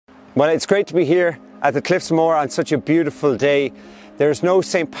Well, it's great to be here at the Cliffs of Moher on such a beautiful day. There's no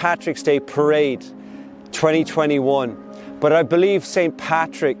St. Patrick's Day Parade 2021, but I believe St.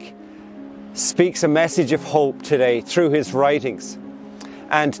 Patrick speaks a message of hope today through his writings.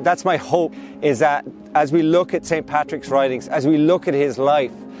 And that's my hope, is that as we look at St. Patrick's writings, as we look at his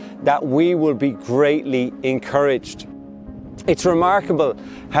life, that we will be greatly encouraged. It's remarkable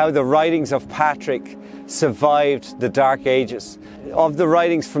how the writings of Patrick survived the Dark Ages. Of the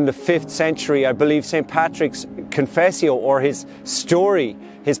writings from the 5th century, I believe St. Patrick's Confessio, or his story,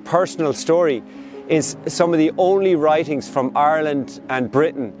 his personal story, is some of the only writings from Ireland and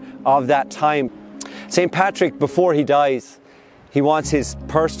Britain of that time. St. Patrick, before he dies, he wants his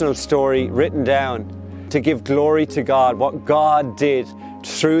personal story written down to give glory to God, what God did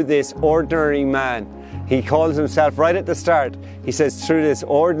through this ordinary man. He calls himself right at the start, he says, through this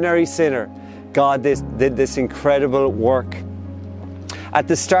ordinary sinner, God did this incredible work. At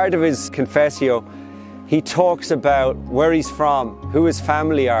the start of his Confessio, he talks about where he's from, who his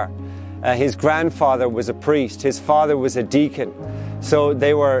family are. His grandfather was a priest, his father was a deacon, so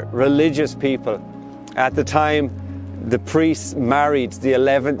they were religious people. At the time, the priests married. The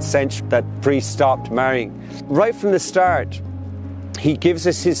 11th century, that priests stopped marrying. Right from the start, he gives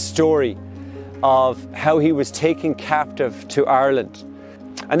us his story of how he was taken captive to Ireland.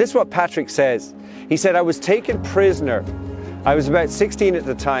 And this is what Patrick says. He said, "I was taken prisoner. I was about 16 at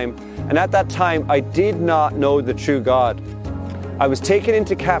the time, and at that time I did not know the true God. I was taken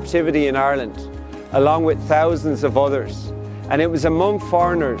into captivity in Ireland, along with thousands of others, and it was among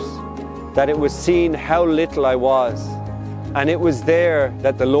foreigners that it was seen how little I was, and it was there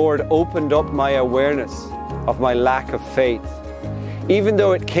that the Lord opened up my awareness of my lack of faith. Even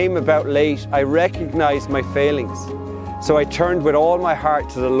though it came about late, I recognized my failings. So I turned with all my heart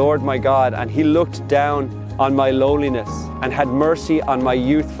to the Lord my God, and He looked down on my lowliness and had mercy on my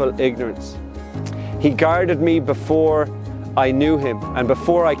youthful ignorance. He guarded me before I knew Him and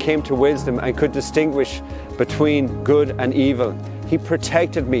before I came to wisdom and could distinguish between good and evil. He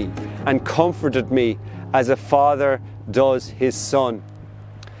protected me and comforted me as a father does his son."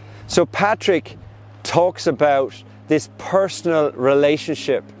 So Patrick talks about this personal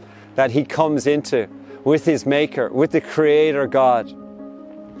relationship that he comes into with his Maker, with the Creator God.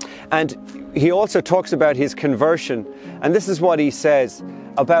 And he also talks about his conversion. And this is what he says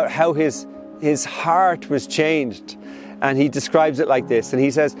about how his heart was changed. And he describes it like this. And he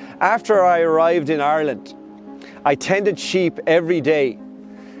says, "After I arrived in Ireland, I tended sheep every day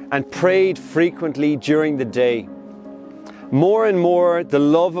and prayed frequently during the day. More and more the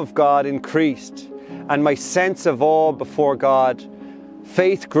love of God increased, and my sense of awe before God.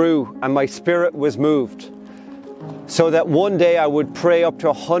 Faith grew and my spirit was moved, so that one day I would pray up to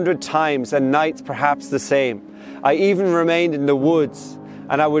 100 times and nights perhaps the same. I even remained in the woods,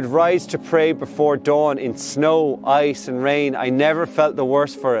 and I would rise to pray before dawn in snow, ice and rain. I never felt the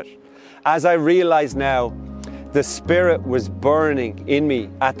worse for it. As I realize now, the Spirit was burning in me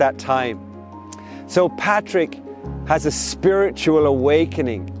at that time." So Patrick has a spiritual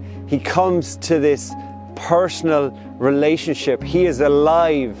awakening. He comes to this personal relationship. He is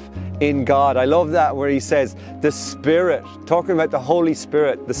alive in God. I love that where he says the Spirit, talking about the Holy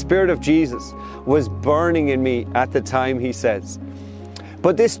Spirit, the Spirit of Jesus was burning in me at the time, he says.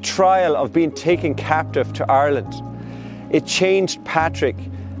 But this trial of being taken captive to Ireland, it changed Patrick,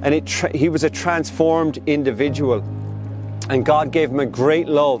 and he was a transformed individual. And God gave him a great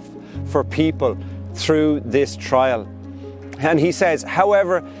love for people through this trial. And he says,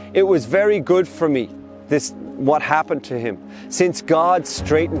 "However, it was very good for me, what happened to him, since God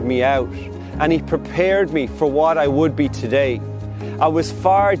straightened me out and He prepared me for what I would be today. I was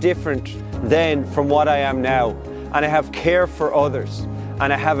far different then from what I am now, and I have care for others,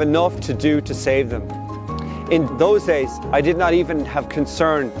 and I have enough to do to save them. In those days, I did not even have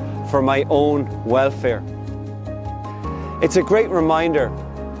concern for my own welfare." It's a great reminder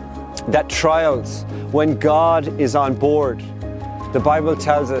that trials, when God is on board, the Bible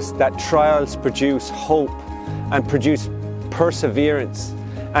tells us that trials produce hope and produce perseverance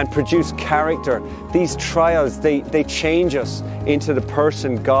and produce character. These trials, they change us into the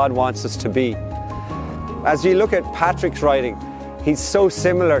person God wants us to be. As you look at Patrick's writing, he's so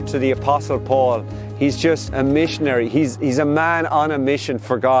similar to the Apostle Paul. He's just a missionary. He's a man on a mission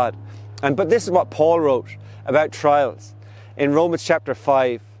for God. But this is what Paul wrote about trials. In Romans chapter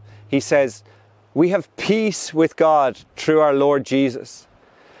 5, he says, "We have peace with God through our Lord Jesus,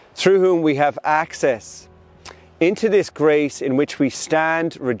 through whom we have access into this grace in which we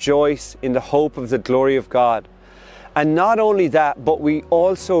stand, rejoice in the hope of the glory of God. And not only that, but we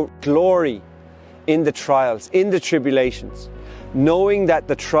also glory in the trials, in the tribulations, knowing that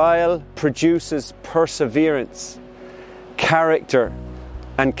the trial produces perseverance, character,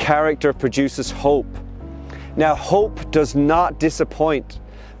 and character produces hope. Now, hope does not disappoint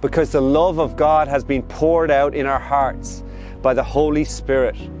because the love of God has been poured out in our hearts by the Holy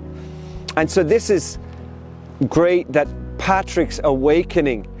Spirit. And so this is great that Patrick's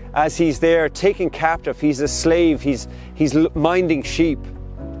awakening as he's there taken captive. He's a slave, he's minding sheep.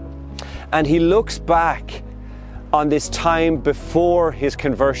 And he looks back on this time before his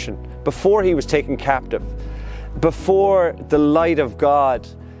conversion, before he was taken captive, before the light of God,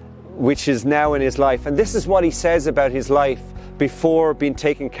 which is now in his life. And this is what he says about his life before being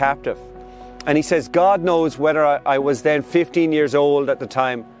taken captive. And he says, God knows whether I was then 15 years old at the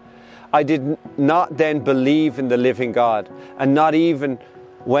time. I did not then believe in the living God, and not even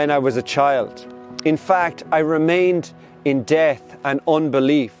when I was a child. In fact, I remained in death and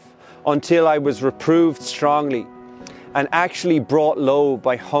unbelief until I was reproved strongly and actually brought low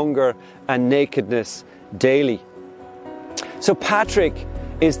by hunger and nakedness daily. So Patrick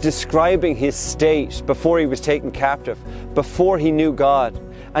is describing his state before he was taken captive, before he knew God.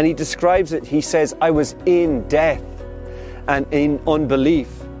 And he describes it, he says, I was in death and in unbelief.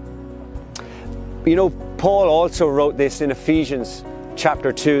 You know, Paul also wrote this in Ephesians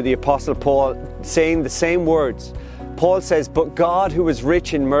chapter 2, the Apostle Paul, saying the same words. Paul says, but God, who is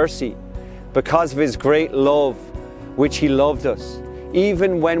rich in mercy, because of his great love, which he loved us,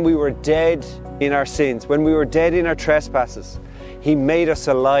 even when we were dead in our sins, when we were dead in our trespasses, he made us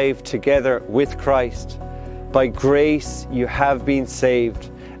alive together with Christ. By grace you have been saved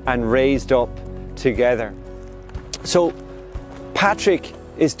and raised up together. So Patrick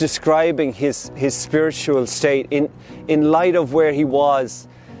is describing his spiritual state in light of where he was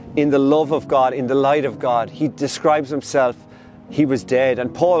in the love of God, in the light of God. He describes himself, he was dead.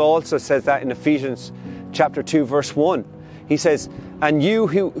 And Paul also says that in Ephesians chapter 2 verse 1. He says, and you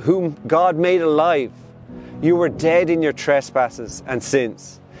whom God made alive, you were dead in your trespasses and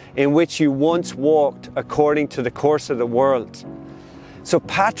sins, in which you once walked according to the course of the world. So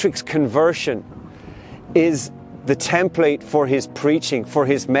Patrick's conversion is the template for his preaching, for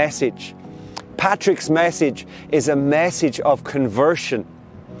his message. Patrick's message is a message of conversion,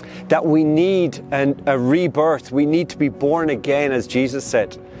 that we need a rebirth. We need to be born again, as Jesus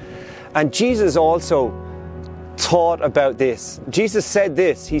said. And Jesus also taught about this. Jesus said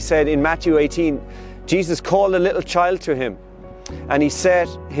this. He said in Matthew 18, Jesus called a little child to him, and he set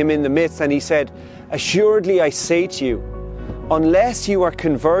him in the midst, and he said, assuredly I say to you, unless you are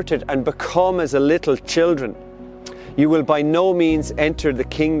converted and become as a little children, you will by no means enter the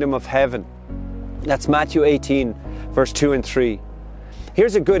kingdom of heaven. That's Matthew 18, verse 2 and 3.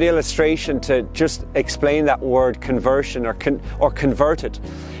 Here's a good illustration to just explain that word conversion or converted.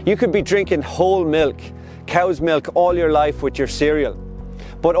 You could be drinking whole milk, cow's milk, all your life with your cereal.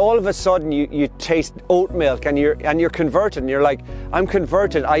 But all of a sudden you taste oat milk and you're converted, and you're like, I'm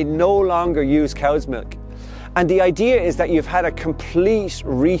converted, I no longer use cow's milk. And the idea is that you've had a complete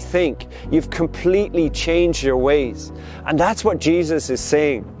rethink. You've completely changed your ways. And that's what Jesus is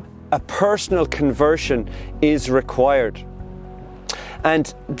saying. A personal conversion is required.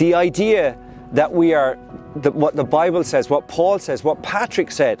 And the idea that we are, what the Bible says, what Paul says, what Patrick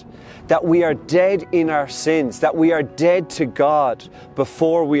said, that we are dead in our sins, that we are dead to God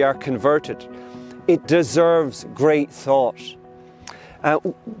before we are converted, it deserves great thought.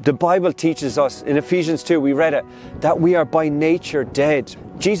 The Bible teaches us, in Ephesians 2, we read it, that we are by nature dead.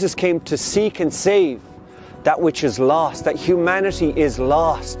 Jesus came to seek and save that which is lost, that humanity is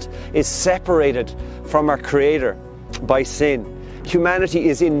lost, is separated from our Creator by sin. Humanity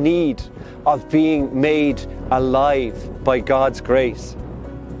is in need of being made alive by God's grace.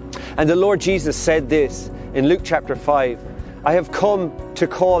 And the Lord Jesus said this in Luke chapter 5, I have come to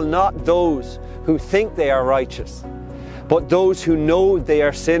call not those who think they are righteous, but those who know they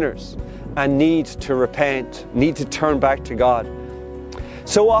are sinners and need to repent, need to turn back to God.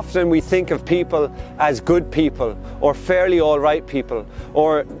 So often we think of people as good people or fairly all right people,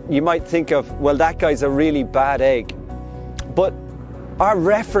 or you might think of, well, that guy's a really bad egg. But our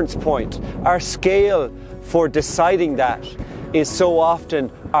reference point, our scale for deciding that is so often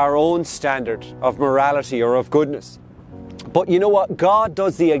our own standard of morality or of goodness. But you know what? God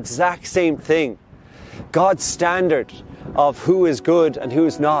does the exact same thing. God's standard of who is good and who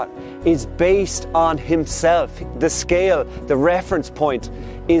is not is based on Himself. The scale, the reference point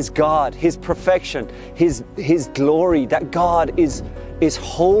is God, His perfection, His glory, that God is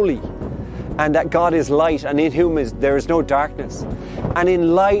holy and that God is light and in whom there is no darkness. And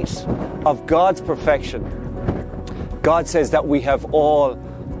in light of God's perfection, God says that we have all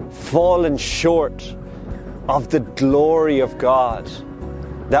fallen short of the glory of God,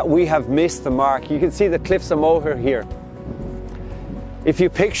 that we have missed the mark. You can see the Cliffs of Moher here. If you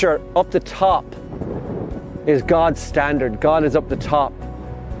picture up the top is God's standard. God is up the top,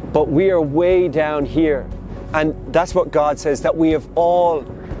 but we are way down here. And that's what God says, that we've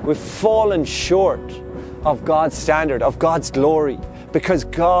fallen short of God's standard, of God's glory, because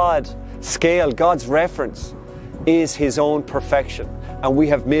God's scale, God's reference is His own perfection, and we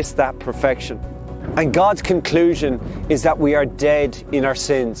have missed that perfection. And God's conclusion is that we are dead in our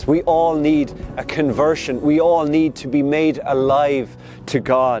sins. We all need a conversion. We all need to be made alive to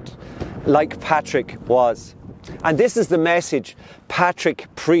God, like Patrick was. And this is the message Patrick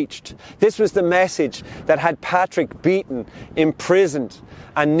preached. This was the message that had Patrick beaten, imprisoned,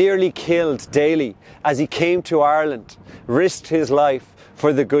 and nearly killed daily as he came to Ireland, risked his life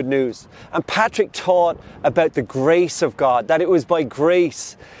for the good news. And Patrick taught about the grace of God, that it was by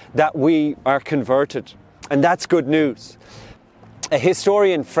grace that we are converted. And that's good news. A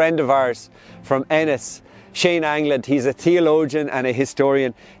historian friend of ours from Ennis, Shane Angland, he's a theologian and a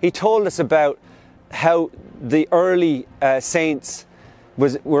historian. He told us about how the early saints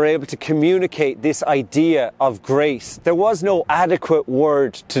were able to communicate this idea of grace. There was no adequate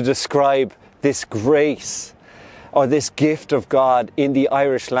word to describe this grace or this gift of God in the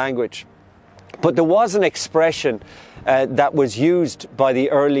Irish language. But there was an expression that was used by the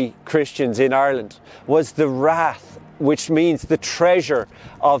early Christians in Ireland, was the wrath, which means the treasure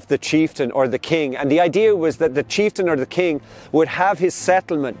of the chieftain or the king. And the idea was that the chieftain or the king would have his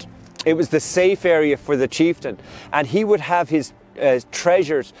settlement. It was the safe area for the chieftain, and he would have his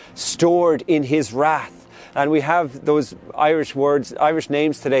treasures stored in his wrath. And we have those Irish words, Irish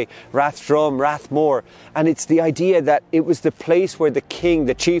names today, Rathdrum, Rathmore. And it's the idea that it was the place where the king,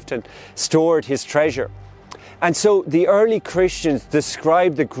 the chieftain, stored his treasure. And so the early Christians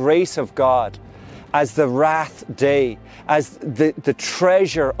described the grace of God as the wrath day, as the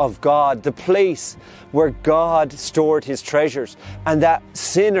treasure of God, the place where God stored his treasures, and that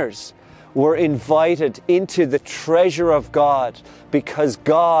sinners were invited into the treasure of God because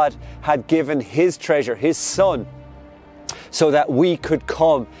God had given his treasure, his Son, so that we could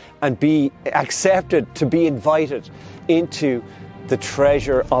come and be accepted, to be invited into the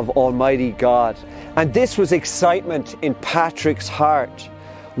treasure of Almighty God. And this was excitement in Patrick's heart.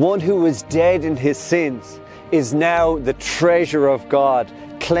 One who was dead in his sins is now the treasure of God,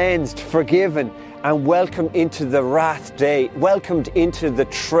 cleansed, forgiven, and welcomed into the wrath day, welcomed into the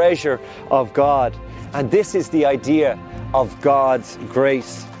treasure of God. And this is the idea of God's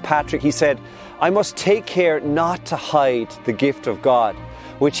grace. Patrick, he said, I must take care not to hide the gift of God,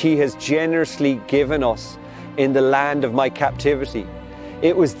 which he has generously given us in the land of my captivity.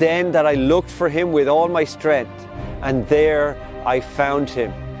 It was then that I looked for him with all my strength, and there I found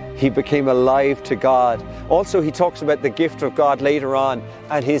him. He became alive to God. Also, he talks about the gift of God later on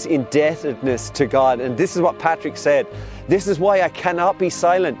and his indebtedness to God. And this is what Patrick said. This is why I cannot be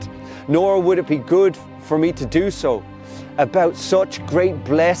silent, nor would it be good for me to do so, about such great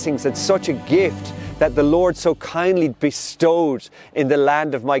blessings and such a gift that the Lord so kindly bestowed in the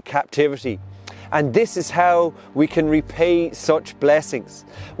land of my captivity. And this is how we can repay such blessings,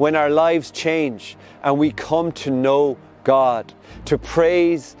 when our lives change and we come to know God, to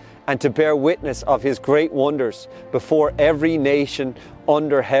praise and to bear witness of his great wonders before every nation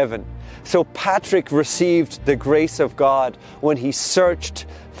under heaven. So Patrick received the grace of God when he searched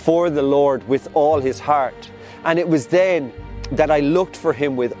for the Lord with all his heart. And it was then that I looked for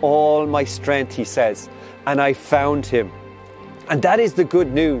him with all my strength, he says, and I found him. And that is the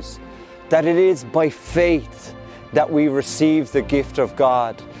good news, that it is by faith that we receive the gift of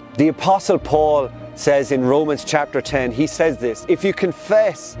God. The Apostle Paul says in Romans chapter 10, he says this, if you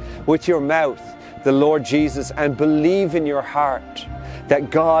confess with your mouth the Lord Jesus and believe in your heart that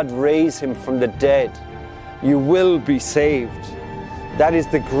God raised him from the dead, you will be saved. That is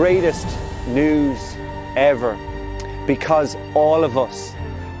the greatest news ever, because all of us,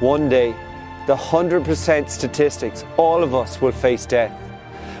 one day, the 100% statistics, all of us will face death.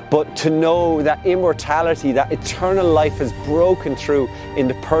 But to know that immortality, that eternal life has broken through in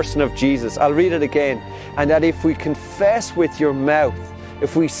the person of Jesus. I'll read it again. And that if we confess with your mouth,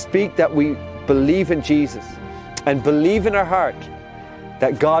 if we speak that we believe in Jesus and believe in our heart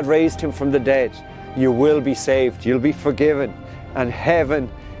that God raised him from the dead, you will be saved, you'll be forgiven, and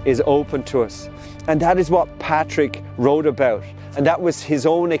heaven is open to us. And that is what Patrick wrote about. And that was his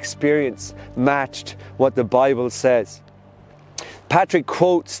own experience, matched what the Bible says. Patrick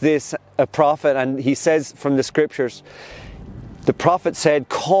quotes this, a prophet, and he says from the scriptures, the prophet said,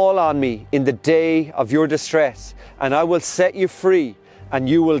 call on me in the day of your distress, and I will set you free, and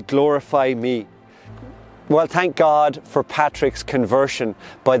you will glorify me. Well, thank God for Patrick's conversion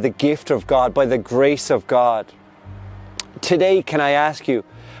by the gift of God, by the grace of God. Today, can I ask you,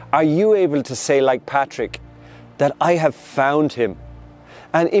 are you able to say like Patrick, that I have found him?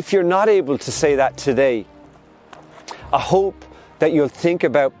 And if you're not able to say that today, I hope that you'll think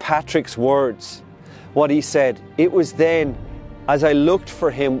about Patrick's words, what he said. It was then, as I looked for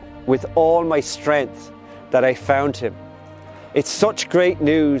him with all my strength, that I found him. It's such great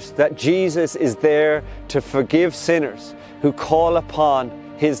news that Jesus is there to forgive sinners who call upon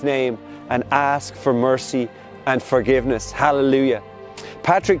his name and ask for mercy and forgiveness. Hallelujah.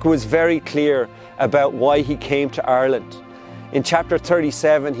 Patrick was very clear about why he came to Ireland. In chapter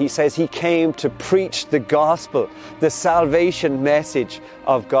 37, he says he came to preach the gospel, the salvation message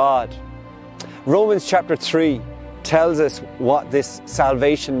of God. Romans chapter 3 tells us what this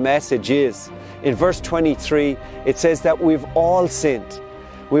salvation message is. In verse 23, it says that we've all sinned.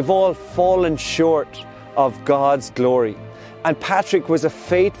 We've all fallen short of God's glory. And Patrick was a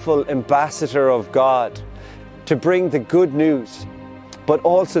faithful ambassador of God to bring the good news. But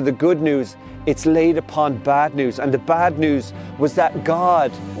also the good news, it's laid upon bad news. And the bad news was that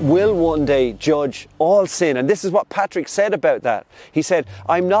God will one day judge all sin. And this is what Patrick said about that. He said,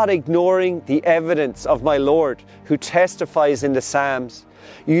 I'm not ignoring the evidence of my Lord who testifies in the Psalms.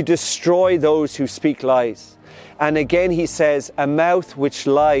 You destroy those who speak lies. And again he says, a mouth which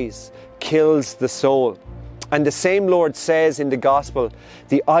lies kills the soul. And the same Lord says in the gospel,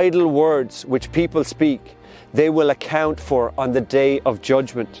 the idle words which people speak, they will account for on the day of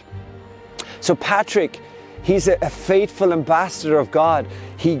judgment. So Patrick, he's a faithful ambassador of God.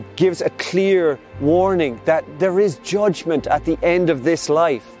 He gives a clear warning that there is judgment at the end of this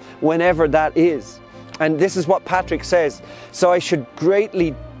life, whenever that is. And this is what Patrick says. So I should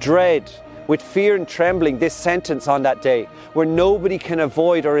greatly dread with fear and trembling this sentence on that day, where nobody can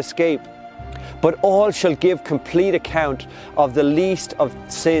avoid or escape. But all shall give complete account of the least of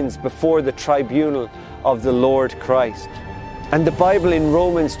sins before the tribunal of the Lord Christ. And the Bible in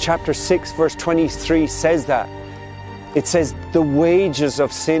Romans chapter 6 verse 23 says that. It says the wages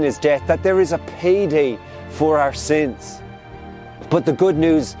of sin is death, that there is a payday for our sins. But the good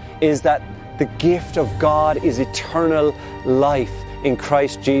news is that the gift of God is eternal life in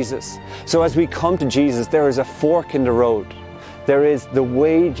Christ Jesus. So as we come to Jesus, there is a fork in the road. There is the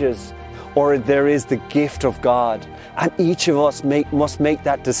wages, or there is the gift of God. And each of us must make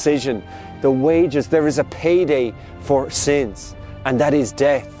that decision. The wages, there is a payday for sins, and that is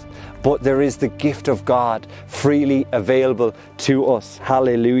death. But there is the gift of God freely available to us.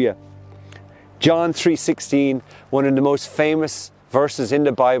 Hallelujah. John 3:16, one of the most famous verses in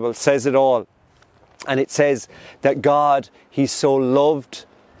the Bible, says it all. And it says that God, He so loved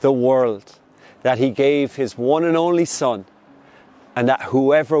the world that He gave His one and only Son, and that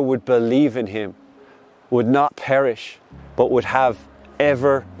whoever would believe in Him would not perish, but would have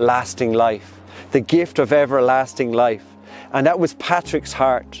everlasting life. The gift of everlasting life. And that was Patrick's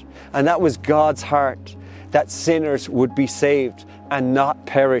heart. And that was God's heart, that sinners would be saved and not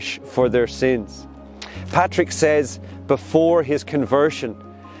perish for their sins. Patrick says before his conversion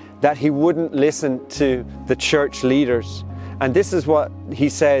that he wouldn't listen to the church leaders. And this is what he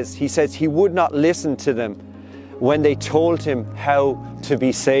says. He says he would not listen to them when they told him how to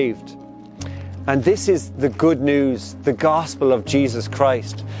be saved. And this is the good news, the gospel of Jesus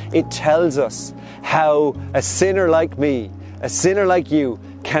Christ. It tells us how a sinner like me, a sinner like you,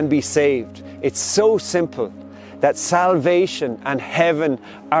 can be saved. It's so simple that salvation and heaven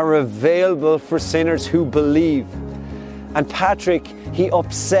are available for sinners who believe. And Patrick, he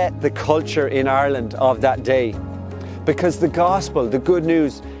upset the culture in Ireland of that day, because the gospel, the good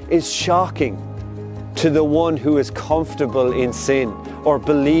news, is shocking to the one who is comfortable in sin or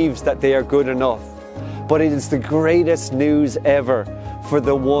believes that they are good enough. But it is the greatest news ever for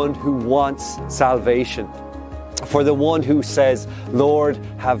the one who wants salvation, for the one who says, Lord,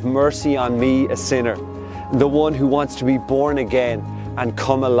 have mercy on me, a sinner, the one who wants to be born again and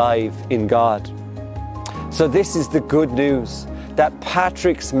come alive in God. So this is the good news, that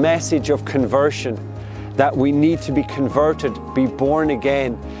Patrick's message of conversion, that we need to be converted, be born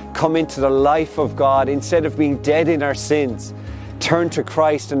again, come into the life of God. Instead of being dead in our sins, turn to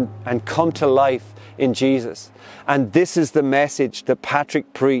Christ and come to life in Jesus. And this is the message that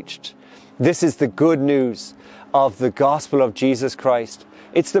Patrick preached. This is the good news of the gospel of Jesus Christ.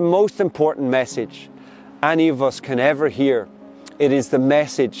 It's the most important message any of us can ever hear. It is the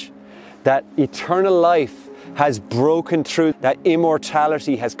message that eternal life has broken through, that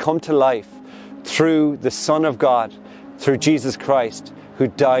immortality has come to life through the Son of God, through Jesus Christ, who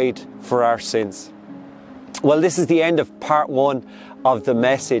died for our sins. Well, this is the end of part one of the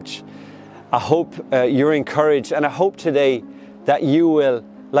message. I hope you're encouraged, and I hope today that you will,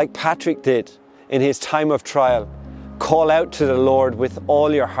 like Patrick did in his time of trial, call out to the Lord with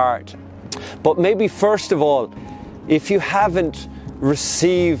all your heart. But maybe first of all, if you haven't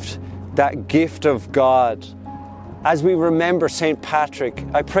received that gift of God, as we remember St. Patrick,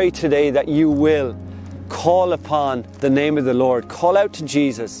 I pray today that you will call upon the name of the Lord, call out to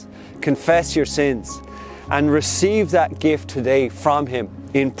Jesus, confess your sins, and receive that gift today from Him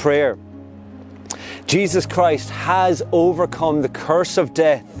in prayer. Jesus Christ has overcome the curse of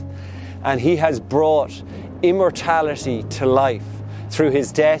death, and He has brought immortality to life through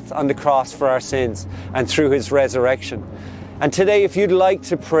His death on the cross for our sins and through His resurrection. And today, if you'd like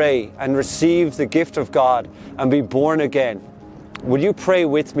to pray and receive the gift of God and be born again, will you pray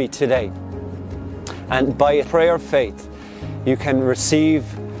with me today? And by a prayer of faith, you can receive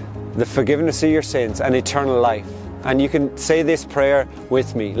the forgiveness of your sins and eternal life. And you can say this prayer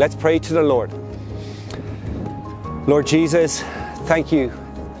with me. Let's pray to the Lord. Lord Jesus, thank you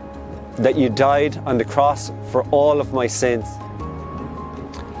that you died on the cross for all of my sins.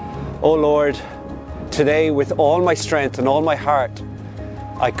 Oh Lord, today with all my strength and all my heart,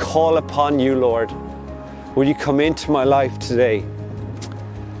 I call upon you, Lord. Will you come into my life today?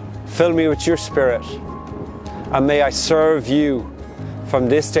 Fill me with your Spirit, and may I serve you from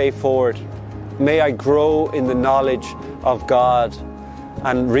this day forward. May I grow in the knowledge of God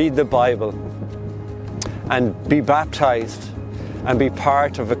and read the Bible and be baptized and be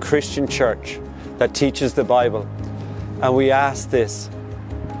part of a Christian church that teaches the Bible. And we ask this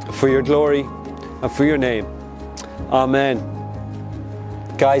for your glory and for your name. Amen.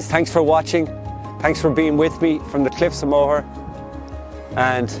 Guys, thanks for watching. Thanks for being with me from the Cliffs of Moher.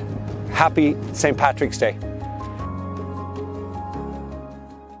 And happy St. Patrick's Day.